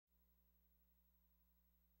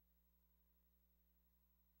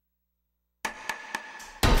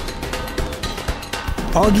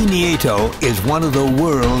Augie Nieto is one of the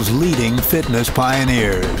world's leading fitness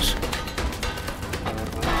pioneers.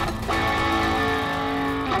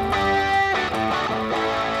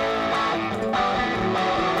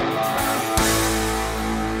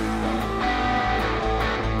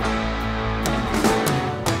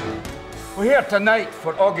 We're here tonight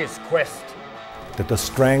for Augie's quest. That the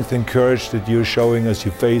strength and courage that you're showing as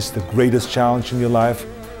you face the greatest challenge in your life,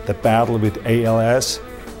 the battle with ALS,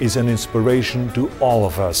 is an inspiration to all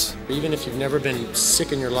of us. Even if you've never been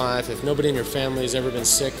sick in your life, if nobody in your family has ever been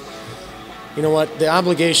sick, you know what? The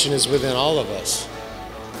obligation is within all of us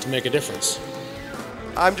to make a difference.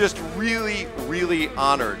 I'm just really, really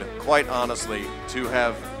honored, quite honestly, to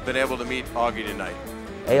have been able to meet Augie tonight.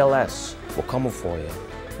 ALS, we're coming for you.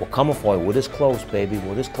 We're coming for you. We're this close, baby.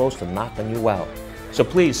 We're this close to knocking you out. So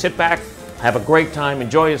please sit back, have a great time,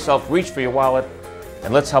 enjoy yourself, reach for your wallet,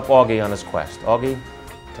 and let's help Augie on his quest. Augie,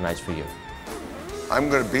 tonight's for you. I'm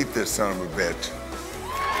gonna beat this son of a bitch.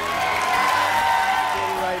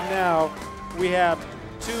 Right now, we have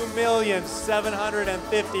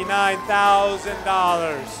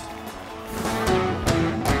 $2,759,000.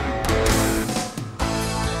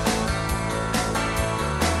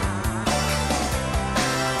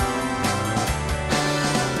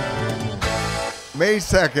 May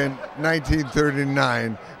 2nd,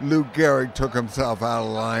 1939, Lou Gehrig took himself out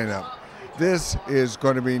of the lineup. This is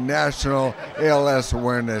going to be National ALS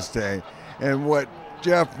Awareness Day. And what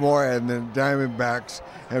Jeff Moore and the Diamondbacks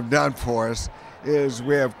have done for us is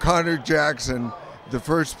we have Connor Jackson, the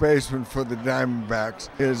first baseman for the Diamondbacks,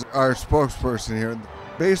 is our spokesperson here.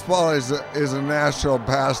 Baseball is a national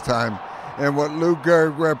pastime, and what Lou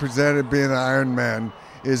Gehrig represented being an Iron Man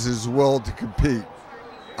is his will to compete.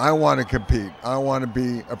 I want to compete. I want to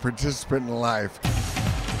be a participant in life.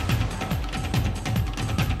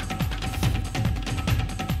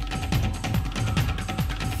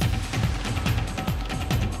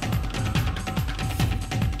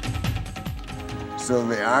 So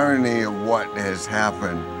the irony of what has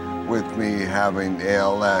happened with me having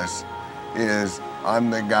ALS is I'm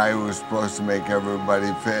the guy who was supposed to make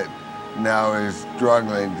everybody fit, now is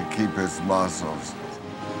struggling to keep his muscles.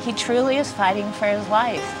 He truly is fighting for his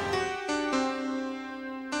life.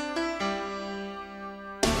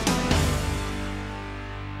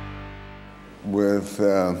 With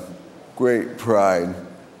great pride,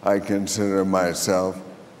 I consider myself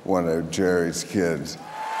one of Jerry's kids.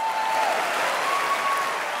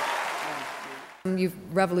 You've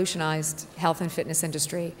revolutionized health and fitness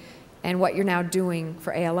industry, and what you're now doing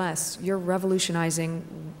for ALS, you're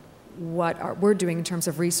revolutionizing what we're doing in terms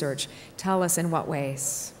of research. Tell us in what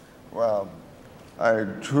ways. Well, I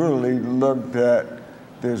truly looked at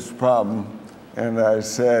this problem and I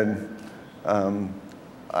said,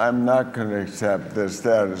 I'm not going to accept the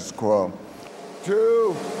status quo.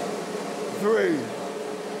 2, 3,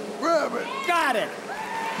 grab it. Got it.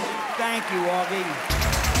 Thank you, Augie.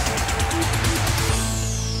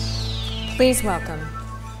 Please welcome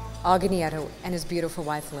Augie Nieto and his beautiful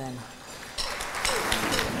wife, Lynn.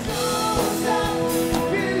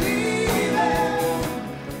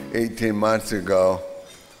 18 months ago,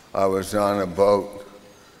 I was on a boat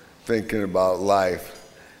thinking about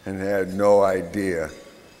life and had no idea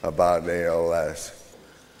about ALS.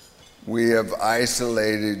 We have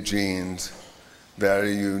isolated genes that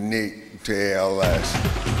are unique to ALS.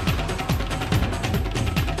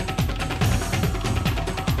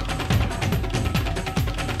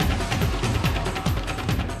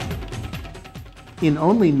 In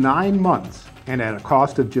only 9 months, and at a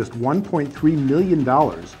cost of just $1.3 million,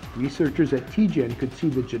 researchers at TGen could see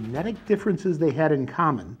the genetic differences they had in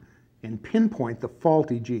common and pinpoint the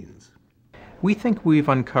faulty genes. We think we've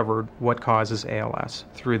uncovered what causes ALS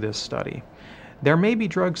through this study. There may be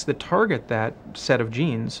drugs that target that set of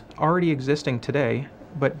genes already existing today,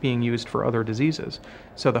 but being used for other diseases.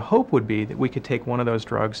 So the hope would be that we could take one of those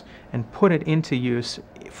drugs and put it into use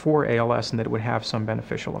for ALS and that it would have some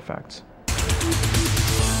beneficial effects.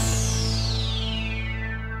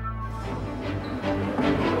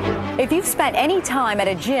 If you've spent any time at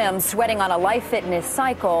a gym sweating on a life fitness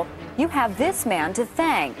cycle, you have this man to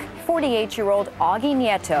thank, 48-year-old Augie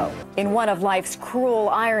Nieto. In one of life's cruel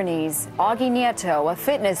ironies, Augie Nieto, a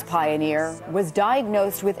fitness pioneer, was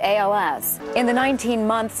diagnosed with ALS. In the 19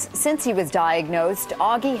 months since he was diagnosed,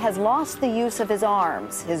 Augie has lost the use of his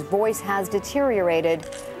arms. His voice has deteriorated,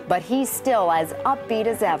 but he's still as upbeat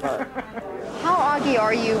as ever. How, Augie,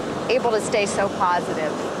 are you able to stay so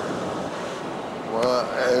positive? Well,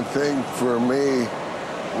 I think for me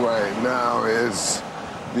right now is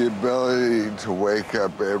the ability to wake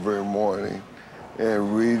up every morning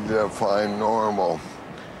and redefine normal.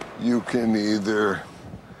 You can either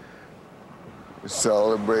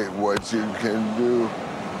celebrate what you can do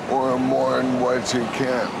or mourn what you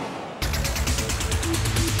can't.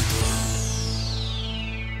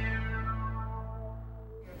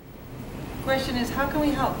 Question is, how can we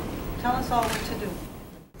help? Tell us all what to do.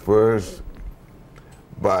 First,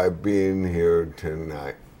 by being here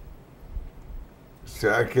tonight.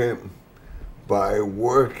 Second, by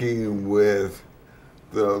working with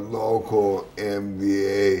the local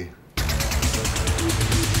MDA.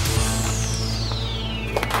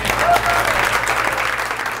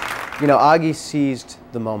 You know, Augie seized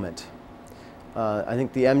the moment. I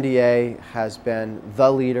think the MDA has been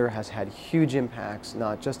the leader, has had huge impacts,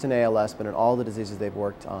 not just in ALS, but in all the diseases they've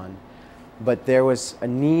worked on. But there was a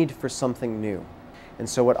need for something new. And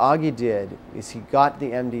so what Augie did is he got the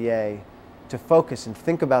MDA to focus and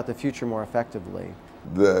think about the future more effectively.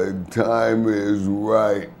 The time is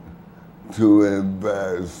right to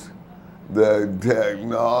invest the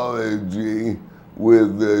technology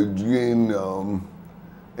with the genome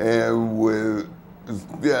and with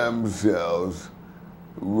stem cells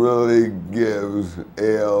really gives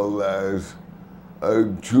ALS a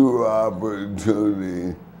true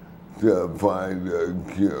opportunity to find a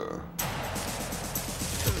cure.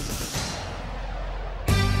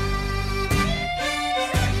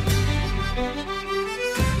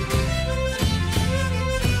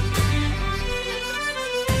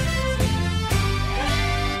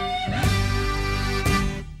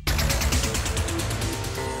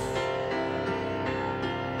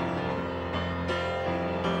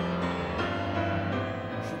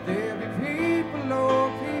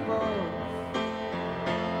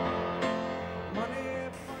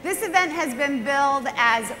 This event has been billed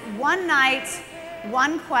as one night,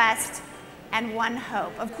 one quest, and one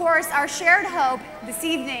hope. Of course, our shared hope this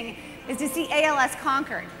evening is to see ALS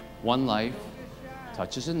conquered. One life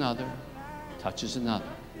touches another,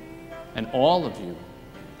 and all of you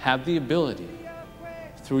have the ability,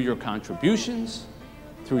 through your contributions,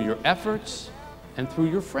 through your efforts, and through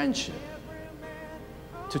your friendship,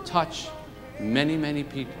 to touch many, many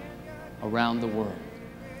people around the world.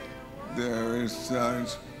 There is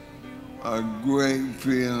such a great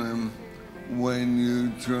feeling when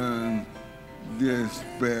you turn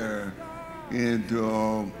despair into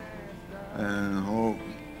hope and hope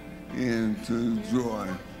into joy.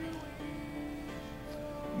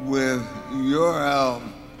 With your help,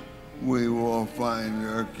 we will find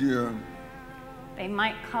a cure. They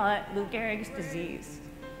might call it Lou Gehrig's disease,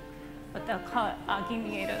 but they'll call it Augie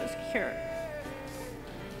Nieto's cure.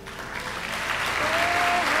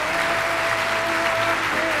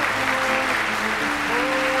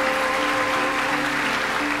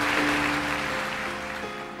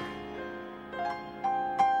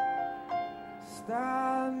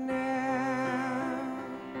 Standing